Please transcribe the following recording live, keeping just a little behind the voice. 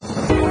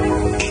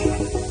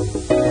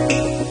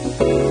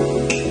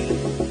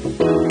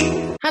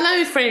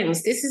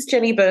friends. This is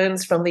Jenny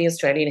Burns from the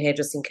Australian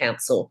Hairdressing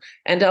Council,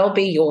 and I'll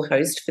be your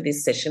host for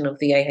this session of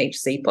the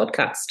AHC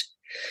podcast.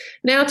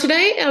 Now,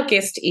 today our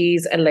guest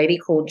is a lady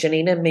called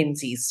Janina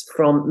Menzies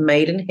from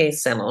Maiden Hair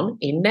Salon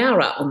in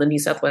Nowra on the New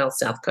South Wales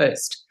South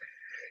Coast.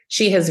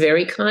 She has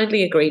very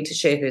kindly agreed to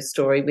share her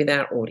story with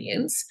our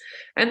audience,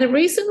 and the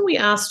reason we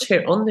asked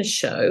her on the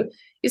show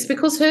is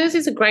because hers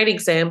is a great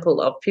example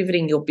of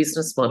pivoting your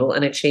business model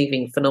and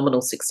achieving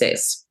phenomenal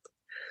success.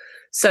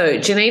 So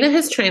Janina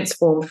has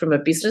transformed from a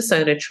business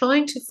owner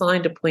trying to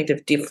find a point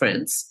of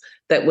difference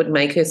that would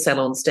make her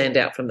salon stand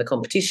out from the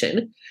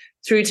competition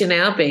through to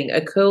now being a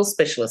curl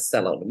specialist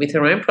salon with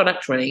her own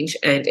product range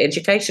and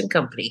education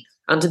company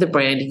under the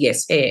brand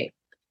Yes Hair.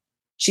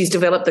 She's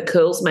developed the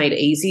Curls Made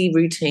Easy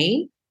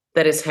routine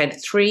that has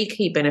had three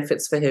key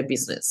benefits for her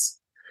business.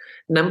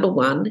 Number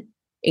one,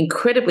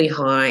 incredibly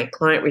high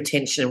client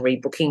retention and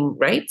rebooking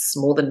rates,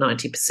 more than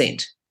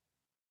 90%.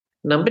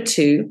 Number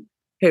two,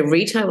 her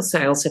retail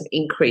sales have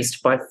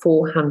increased by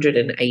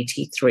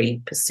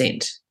 483%,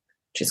 which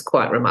is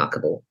quite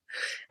remarkable.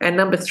 And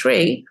number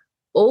three,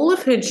 all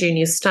of her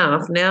junior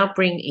staff now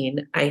bring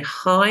in a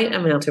high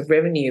amount of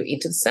revenue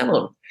into the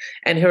salon,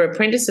 and her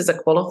apprentices are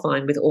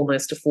qualifying with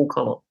almost a full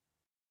column.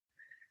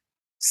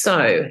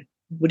 So,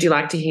 would you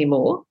like to hear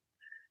more?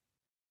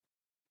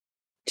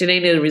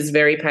 Janina is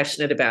very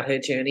passionate about her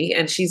journey,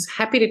 and she's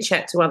happy to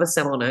chat to other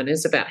salon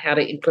owners about how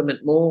to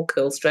implement more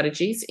curl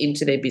strategies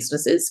into their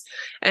businesses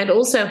and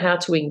also how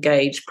to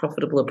engage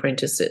profitable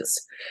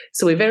apprentices.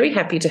 So we're very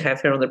happy to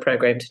have her on the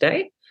program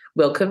today.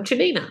 Welcome,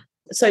 Janina.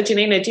 So,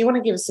 Janina, do you want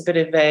to give us a bit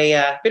of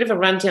a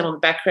rundown on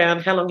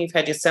background, how long you've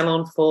had your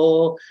salon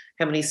for,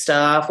 how many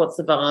staff, what's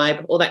the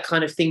vibe, all that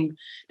kind of thing?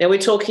 Now, we're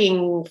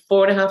talking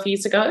 4.5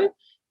 years ago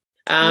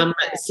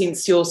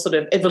since your sort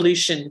of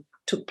evolution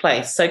took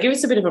place. So give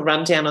us a bit of a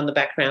rundown on the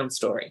background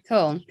story.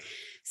 Cool.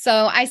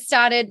 So I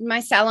started my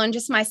salon,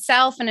 just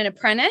myself and an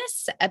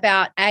apprentice,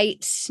 about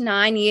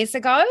 9 years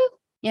ago.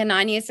 Yeah,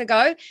 9 years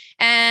ago.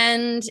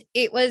 And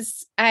it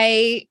was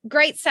a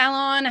great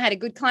salon. I had a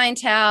good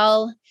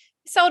clientele,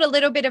 sold a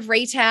little bit of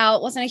retail.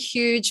 It wasn't a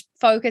huge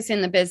focus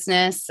in the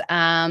business.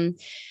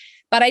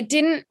 But I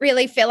didn't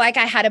really feel like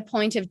I had a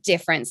point of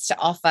difference to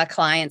offer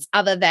clients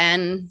other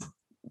than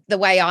the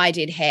way I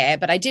did hair,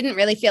 but I didn't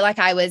really feel like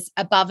I was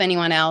above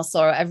anyone else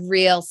or a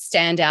real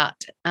standout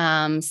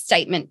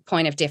statement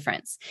point of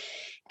difference.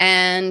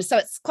 And so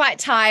it's quite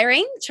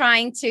tiring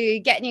trying to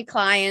get new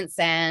clients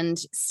and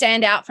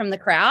stand out from the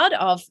crowd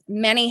of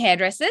many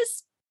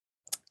hairdressers.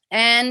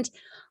 And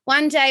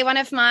one day, one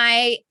of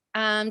my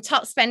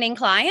top spending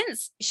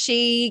clients,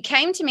 she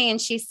came to me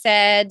and she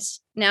said,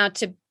 now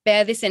to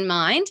bear this in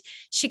mind,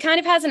 she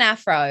kind of has an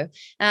afro.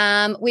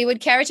 We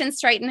would keratin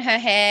straighten her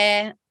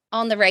hair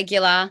on the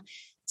regular,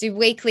 do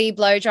weekly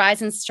blow dries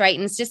and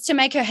straightens just to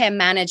make her hair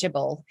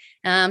manageable.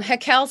 Her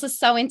curls are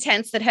so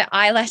intense that her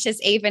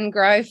eyelashes even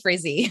grow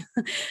frizzy.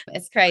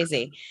 It's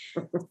crazy.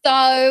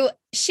 So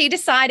she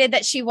decided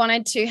that she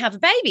wanted to have a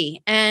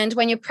baby. And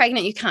when you're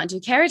pregnant, you can't do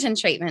keratin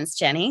treatments,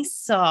 Jenny.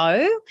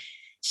 So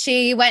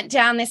she went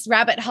down this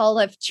rabbit hole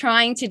of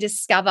trying to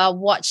discover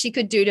what she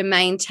could do to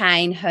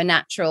maintain her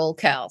natural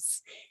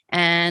curls.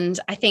 And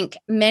I think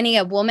many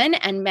a woman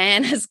and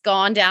man has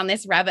gone down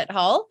this rabbit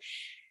hole.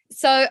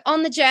 So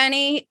on the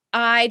journey,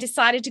 I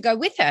decided to go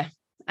with her.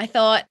 I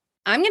thought,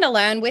 I'm going to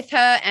learn with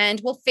her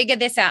and we'll figure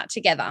this out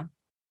together.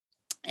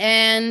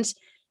 And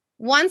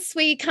once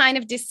we kind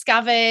of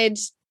discovered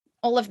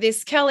all of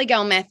this curly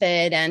girl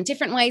method and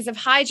different ways of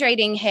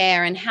hydrating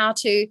hair and how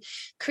to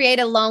create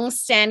a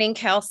long-standing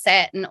curl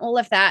set and all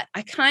of that,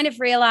 I kind of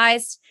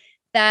realized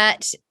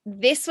that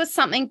this was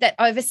something that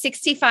over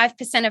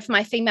 65% of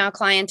my female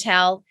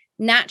clientele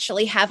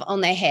naturally have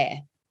on their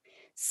hair.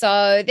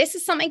 So this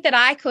is something that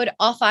I could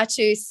offer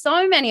to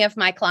so many of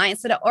my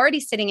clients that are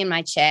already sitting in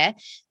my chair.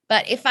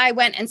 But if I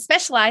went and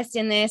specialized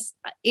in this,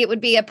 it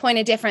would be a point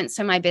of difference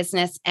for my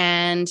business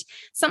and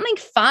something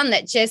fun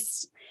that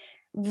just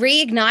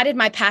reignited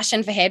my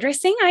passion for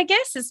hairdressing, I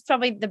guess, is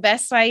probably the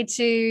best way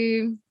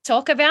to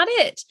talk about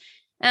it.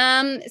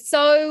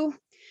 So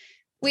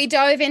we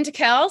dove into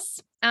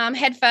curls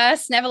head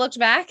first, never looked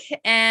back.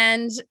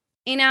 And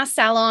in our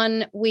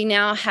salon, we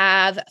now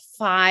have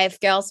 5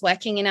 girls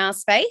working in our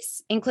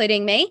space,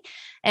 including me.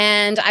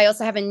 And I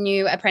also have a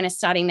new apprentice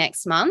starting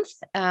next month.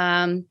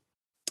 So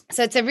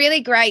it's a really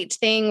great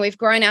thing. We've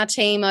grown our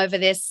team over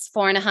this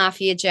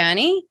 4.5-year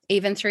journey,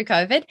 even through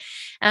COVID.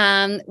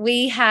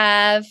 We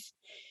have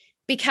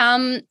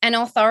become an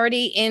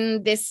authority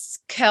in this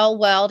curl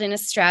world in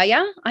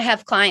Australia. I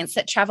have clients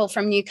that travel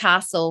from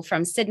Newcastle,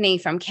 from Sydney,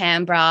 from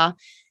Canberra.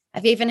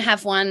 I've even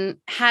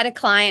had a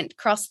client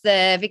cross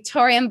the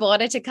Victorian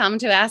border to come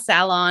to our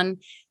salon.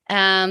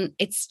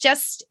 It's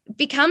just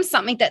become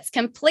something that's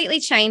completely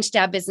changed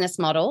our business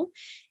model.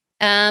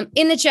 In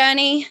the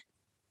journey,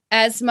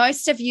 as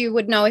most of you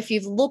would know if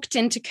you've looked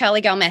into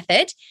Curly Girl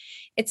Method,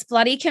 it's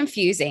bloody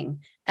confusing.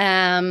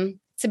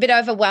 It's a bit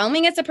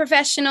overwhelming as a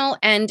professional,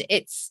 and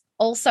it's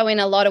also in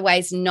a lot of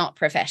ways not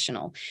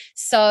professional.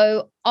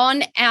 So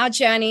on our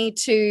journey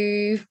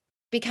to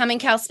becoming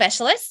curl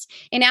specialist,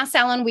 in our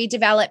salon, we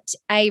developed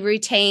a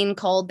routine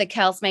called the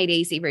Curls Made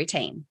Easy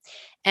routine.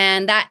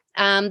 And that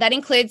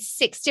includes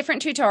 6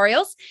 different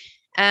tutorials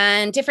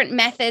and different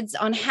methods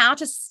on how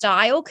to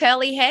style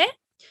curly hair.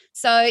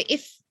 So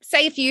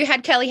if you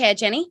had curly hair,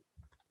 Jenny,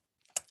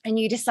 and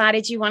you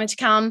decided you wanted to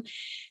come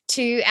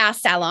to our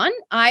salon,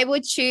 I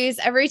would choose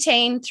a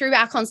routine through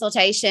our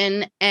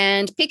consultation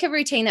and pick a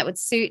routine that would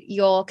suit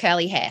your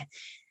curly hair.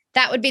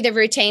 That would be the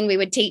routine we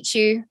would teach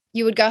you.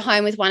 You would go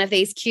home with one of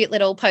these cute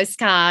little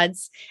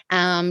postcards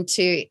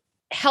to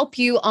help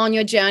you on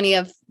your journey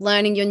of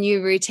learning your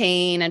new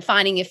routine and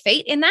finding your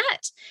feet in that.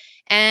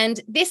 And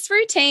this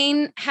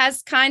routine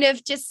has kind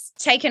of just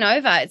taken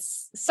over.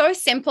 It's so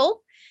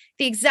simple.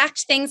 The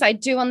exact things I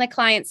do on the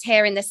client's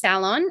hair in the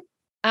salon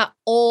are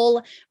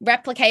all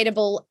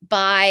replicatable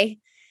by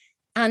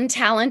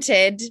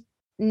untalented,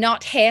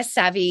 not hair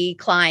savvy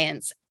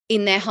clients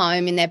in their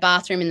home, in their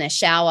bathroom, in their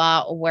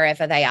shower, or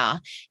wherever they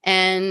are.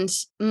 And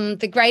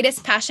the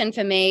greatest passion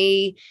for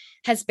me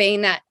has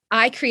been that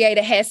I create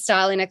a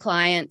hairstyle in a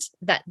client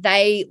that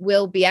they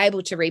will be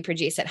able to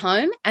reproduce at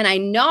home. And I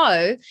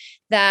know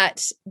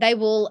that they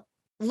will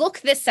look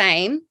the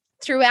same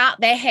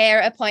throughout their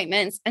hair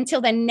appointments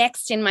until they're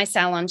next in my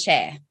salon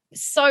chair.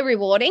 So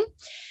rewarding.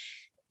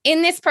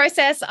 In this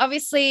process,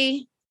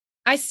 obviously,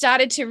 I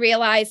started to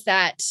realize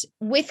that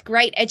with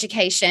great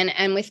education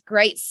and with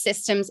great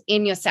systems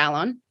in your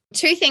salon,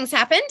 2 things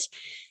happened.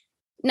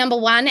 Number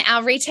 1,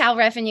 our retail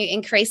revenue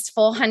increased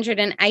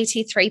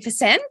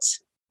 483%.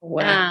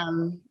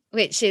 Wow.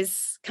 Which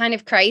is kind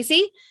of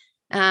crazy.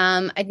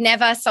 I'd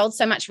never sold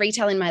so much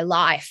retail in my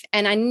life.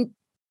 And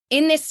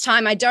in this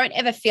time, I don't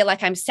ever feel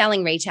like I'm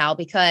selling retail,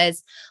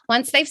 because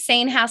once they've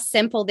seen how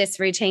simple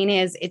this routine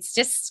is, it's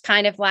just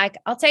kind of like,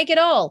 I'll take it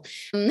all.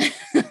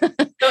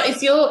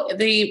 So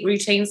the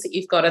routines that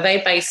you've got, are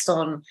they based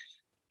on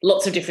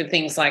lots of different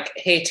things like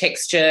hair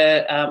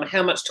texture,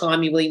 how much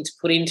time you're willing to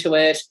put into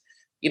it,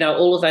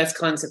 all of those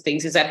kinds of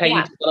things? Is that how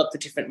you develop the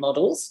different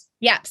models?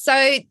 Yeah.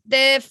 So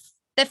the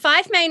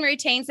 5 main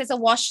routines, there's a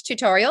wash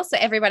tutorial, so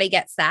everybody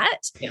gets that.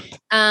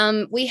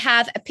 Yeah. We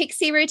have a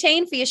pixie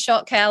routine for your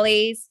short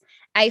curlies,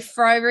 a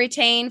fro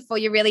routine for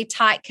your really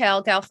tight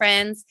curl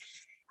girlfriends,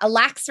 a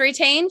lax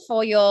routine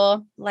for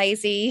your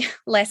lazy,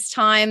 less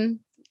time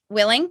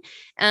willing,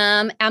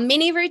 our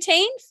mini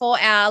routine for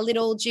our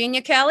little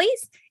junior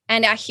curlies,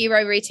 and our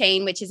hero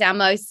routine, which is our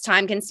most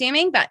time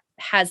consuming but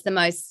has the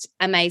most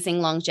amazing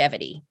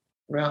longevity.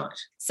 Right.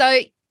 So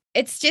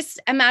it's just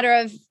a matter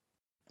of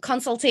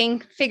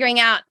consulting, figuring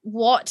out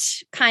what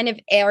kind of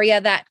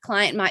area that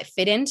client might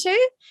fit into.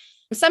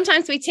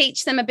 Sometimes we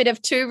teach them a bit of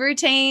 2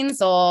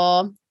 routines,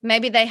 or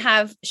maybe they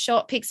have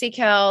short pixie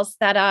curls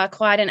that are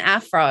quite an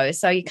afro.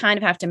 So you kind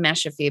of have to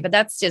mesh a few, but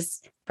that's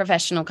just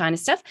professional kind of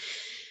stuff.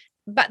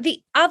 But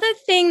the other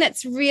thing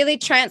that's really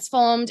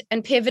transformed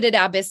and pivoted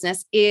our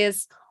business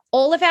is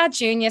all of our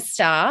junior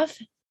staff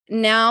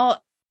now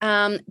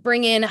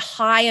bring in a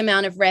high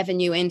amount of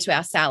revenue into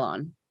our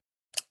salon.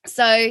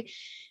 So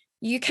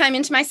you came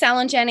into my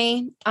salon,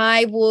 Jenny,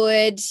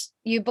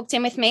 you booked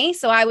in with me.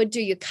 So I would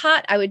do your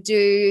cut. I would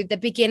do the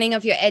beginning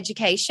of your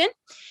education.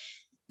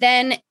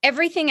 Then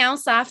everything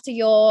else after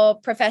your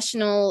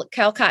professional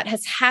curl cut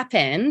has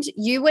happened,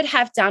 you would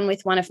have done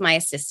with one of my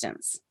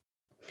assistants.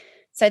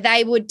 So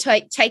they would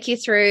take you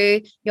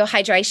through your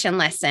hydration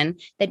lesson.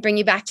 They'd bring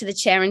you back to the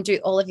chair and do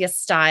all of your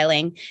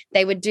styling.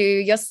 They would do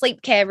your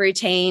sleep care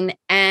routine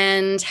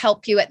and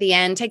help you at the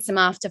end, take some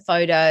after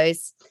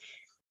photos.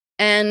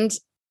 And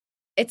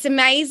it's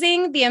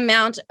amazing the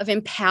amount of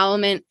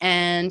empowerment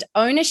and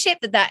ownership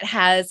that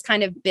has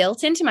kind of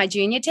built into my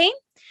junior team.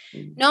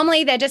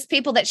 Normally, they're just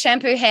people that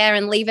shampoo hair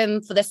and leave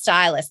them for the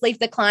stylist, leave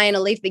the client or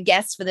leave the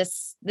guest for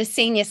the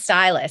senior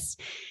stylist.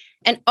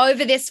 And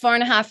over this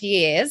 4.5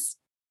 years,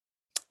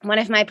 one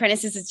of my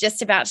apprentices is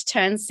just about to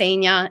turn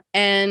senior,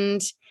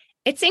 and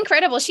it's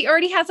incredible. She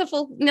already has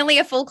nearly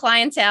a full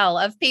clientele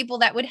of people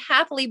that would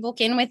happily book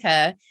in with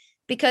her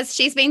because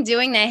she's been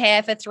doing their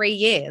hair for 3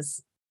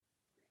 years.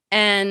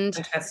 And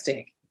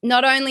fantastic.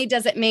 Not only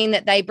does it mean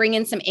that they bring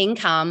in some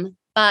income,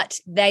 but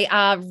they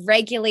are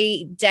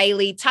regularly,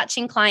 daily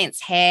touching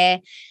clients' hair,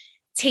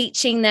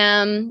 teaching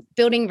them,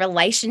 building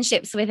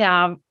relationships with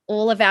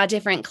all of our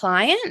different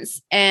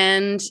clients.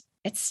 And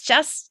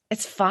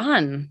it's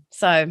fun.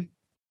 So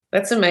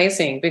that's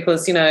amazing,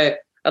 because, a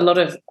lot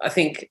of, I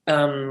think,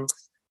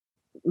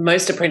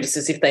 most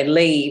apprentices, if they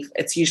leave,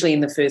 it's usually in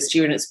the first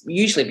year, and it's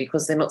usually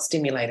because they're not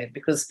stimulated,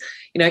 because,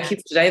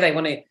 kids today, they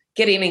want to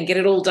get in and get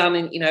it all done,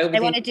 and, they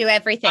want to do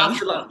everything.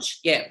 After lunch.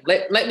 Yeah.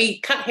 Let me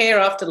cut hair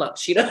after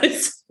lunch,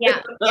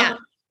 Yeah.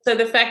 So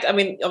the fact,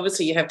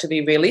 obviously you have to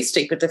be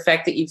realistic, but the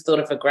fact that you've thought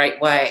of a great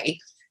way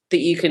that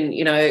you can,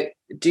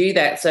 do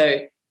that.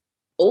 So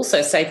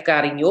also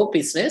safeguarding your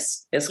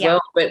business as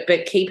well,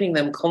 but keeping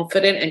them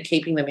confident and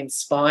keeping them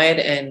inspired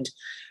and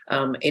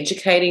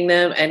educating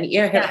them. And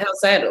how's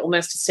that?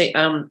 Almost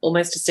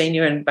a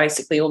senior and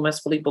basically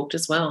almost fully booked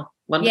as well.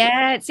 Wonderful.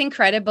 Yeah, it's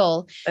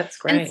incredible. That's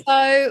great. And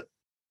so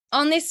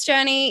on this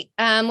journey,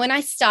 when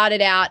I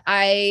started out,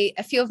 a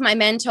few of my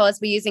mentors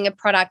were using a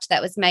product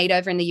that was made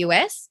over in the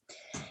US.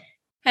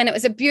 And it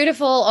was a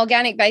beautiful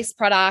organic-based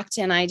product,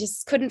 and I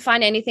just couldn't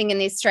find anything in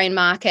the Australian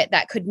market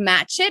that could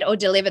match it or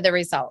deliver the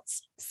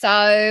results.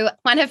 So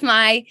one of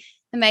my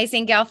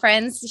amazing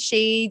girlfriends,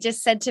 she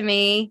just said to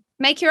me,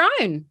 make your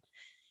own.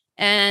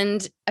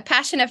 And a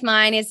passion of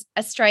mine is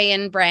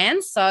Australian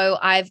brands. So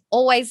I've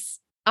always,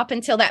 up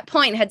until that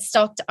point, had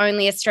stocked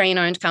only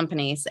Australian-owned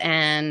companies,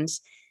 and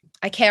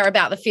I care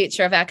about the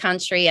future of our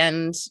country.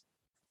 And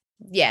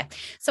yeah.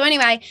 So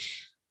anyway,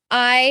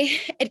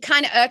 it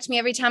kind of irked me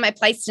every time I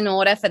placed an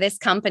order for this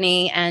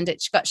company and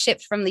it got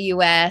shipped from the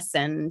US.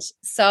 And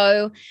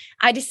so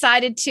I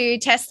decided to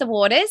test the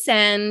waters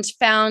and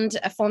found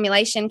a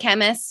formulation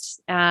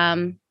chemist.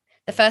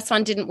 The first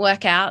one didn't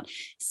work out,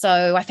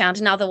 so I found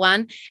another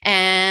one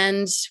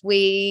and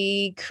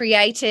we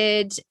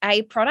created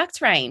a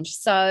product range.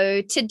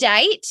 So to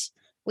date,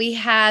 we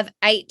have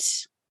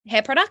 8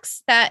 hair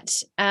products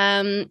that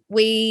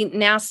we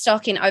now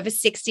stock in over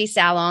 60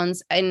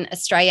 salons in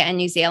Australia and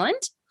New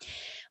Zealand.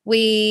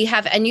 We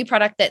have a new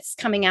product that's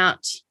coming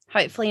out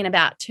hopefully in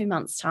about 2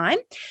 months' time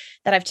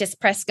that I've just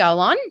pressed go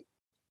on.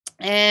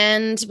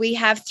 And we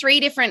have 3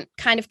 different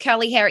kind of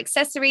curly hair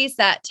accessories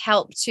that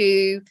help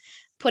to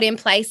put in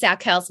place our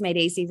Curls Made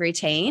Easy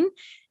routine.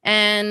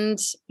 And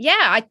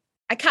yeah,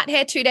 I cut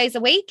hair 2 days a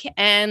week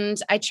and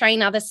I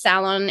train other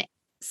salons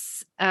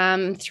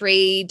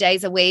 3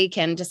 days a week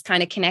and just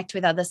kind of connect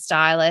with other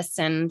stylists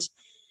and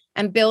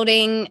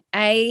building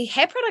a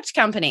hair product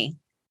company.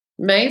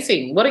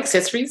 Amazing. What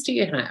accessories do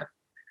you have?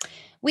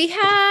 We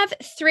have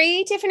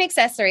 3 different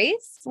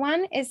accessories.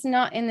 One is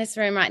not in this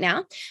room right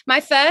now.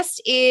 My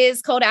first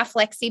is called our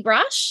Flexi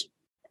Brush.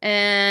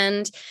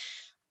 And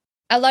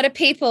a lot of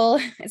people,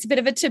 it's a bit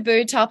of a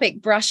taboo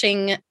topic,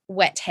 brushing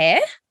wet hair.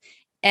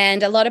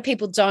 And a lot of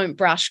people don't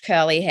brush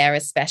curly hair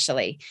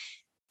especially.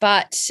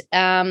 But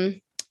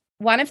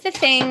one of the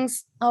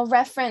things I'll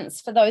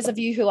reference for those of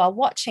you who are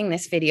watching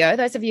this video,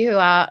 those of you who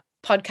are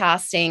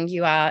podcasting,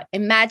 you are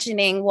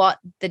imagining what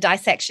the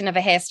dissection of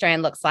a hair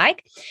strand looks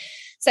like.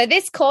 So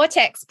this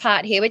cortex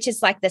part here, which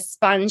is like the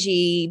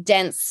spongy,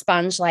 dense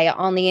sponge layer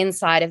on the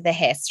inside of the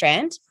hair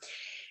strand,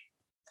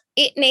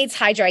 it needs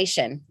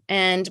hydration.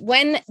 And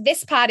when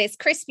this part is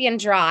crispy and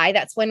dry,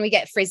 that's when we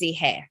get frizzy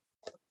hair.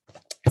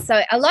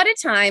 So a lot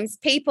of times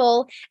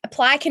people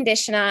apply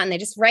conditioner and they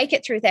just rake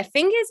it through with their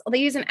fingers, or they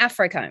use an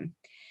Afro comb.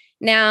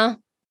 Now,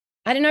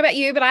 I don't know about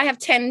you, but I have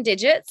 10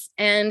 digits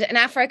and an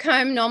Afro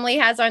comb normally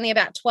has only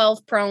about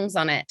 12 prongs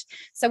on it.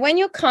 So when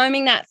you're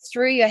combing that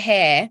through your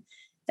hair,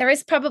 there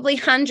is probably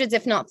hundreds,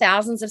 if not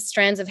thousands of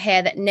strands of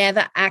hair that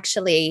never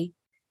actually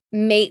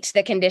meet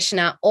the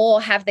conditioner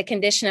or have the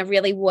conditioner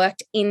really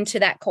worked into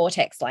that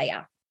cortex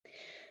layer.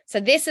 So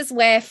this is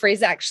where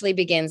frizz actually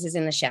begins, is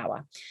in the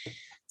shower.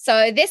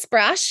 So this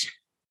brush,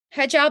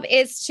 her job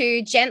is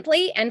to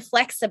gently and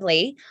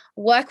flexibly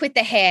work with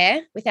the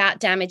hair without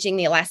damaging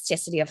the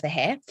elasticity of the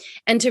hair,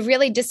 and to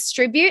really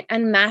distribute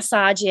and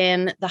massage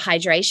in the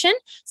hydration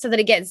so that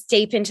it gets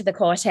deep into the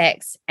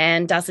cortex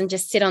and doesn't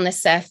just sit on the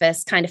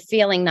surface kind of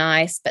feeling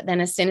nice, but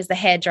then as soon as the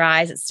hair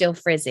dries, it's still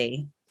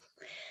frizzy.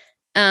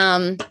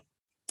 Our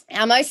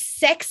most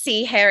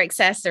sexy hair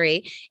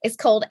accessory is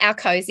called our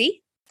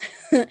Cozy.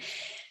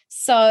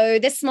 So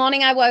this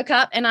morning I woke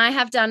up and I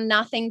have done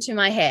nothing to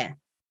my hair.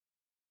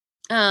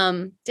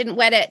 Didn't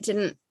wet it,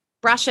 didn't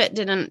brush it,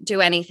 didn't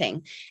do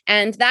anything.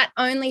 And that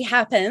only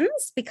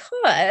happens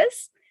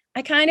because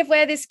I kind of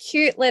wear this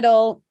cute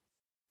little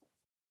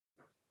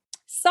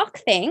sock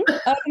thing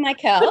over my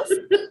curls.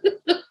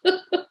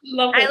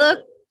 Love it.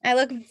 I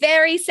look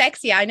very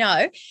sexy, I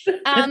know.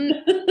 And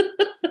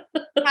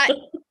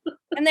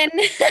then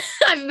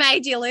I've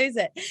made you lose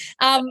it.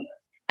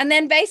 And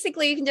then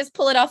basically you can just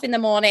pull it off in the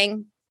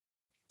morning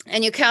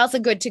and your curls are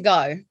good to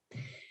go.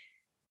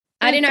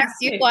 I don't know if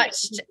you've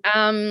watched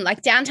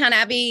like Downton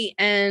Abbey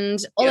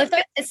and all of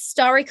those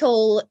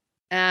historical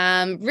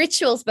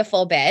rituals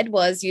before bed.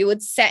 Was you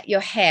would set your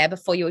hair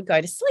before you would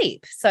go to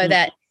sleep so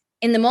that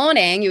in the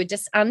morning you would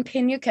just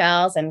unpin your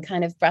curls and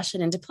kind of brush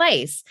it into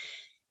place.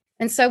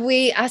 And so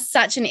we are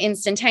such an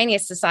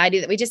instantaneous society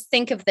that we just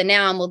think of the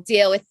now and we'll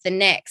deal with the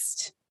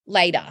next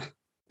later.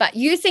 But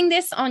using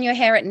this on your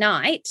hair at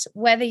night,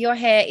 whether your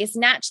hair is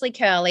naturally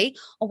curly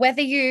or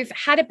whether you've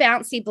had a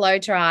bouncy blow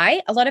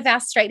dry, a lot of our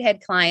straight-haired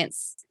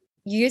clients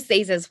use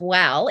these as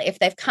well. If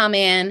they've come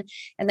in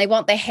and they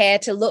want their hair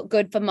to look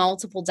good for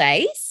multiple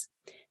days,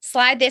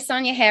 slide this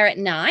on your hair at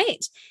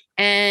night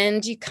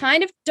and you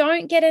kind of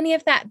don't get any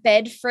of that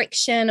bed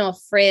friction or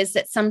frizz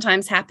that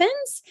sometimes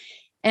happens.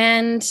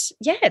 And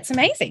yeah, it's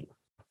amazing.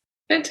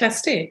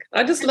 Fantastic.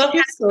 I just love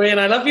your story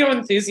and I love your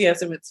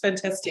enthusiasm. It's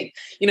fantastic.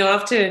 You know,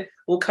 after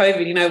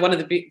COVID, you know, one of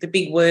the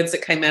big words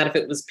that came out of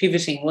it was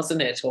pivoting,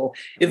 wasn't it? Or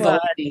evolving.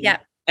 Yeah.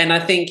 And I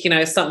think, you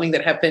know, something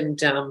that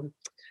happened,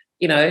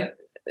 you know,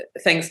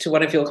 thanks to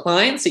one of your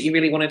clients that you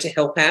really wanted to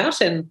help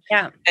out and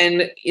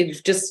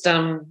it just,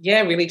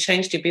 really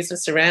changed your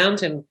business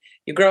around and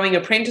you're growing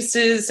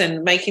apprentices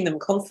and making them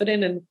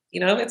confident and,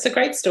 you know, it's a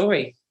great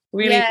story.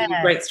 Really,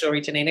 really great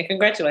story, Janina.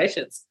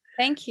 Congratulations.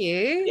 Thank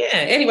you. Yeah.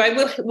 Anyway,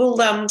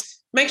 we'll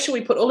make sure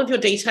we put all of your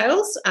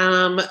details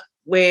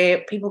where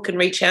people can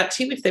reach out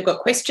to you if they've got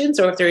questions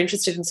or if they're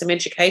interested in some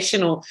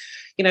education or,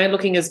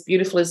 looking as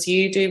beautiful as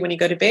you do when you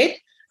go to bed,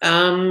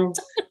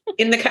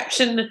 in the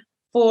caption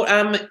for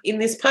in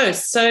this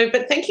post. So,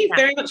 but thank you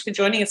very much for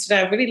joining us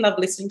today. I really love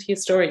listening to your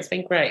story. It's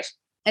been great.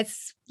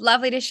 It's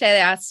lovely to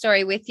share our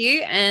story with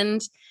you.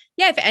 And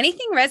yeah, if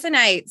anything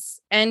resonates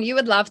and you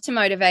would love to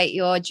motivate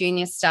your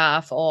junior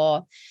staff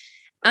or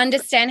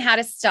understand how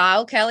to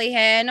style curly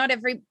hair, not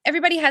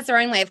everybody has their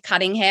own way of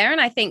cutting hair,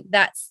 and I think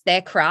that's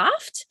their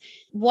craft.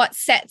 What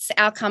sets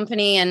our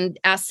company and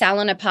our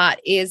salon apart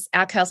is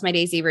our Curls Made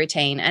Easy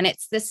routine, and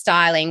it's the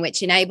styling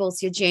which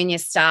enables your junior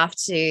staff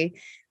to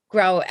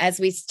grow, as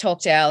we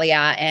talked earlier.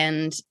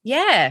 And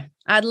yeah,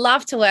 I'd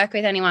love to work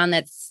with anyone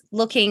that's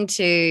looking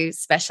to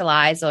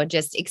specialize or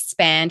just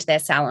expand their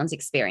salon's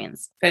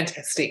experience.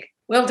 Fantastic.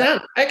 Well done.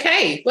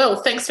 Okay. Well,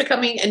 thanks for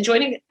coming and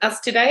joining us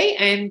today,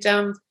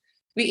 and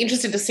be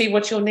interested to see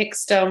what your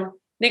next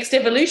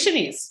evolution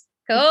is.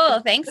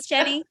 Cool. Thanks,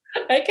 Jenny.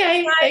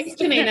 Okay. Bye. Thanks,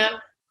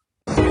 Janina.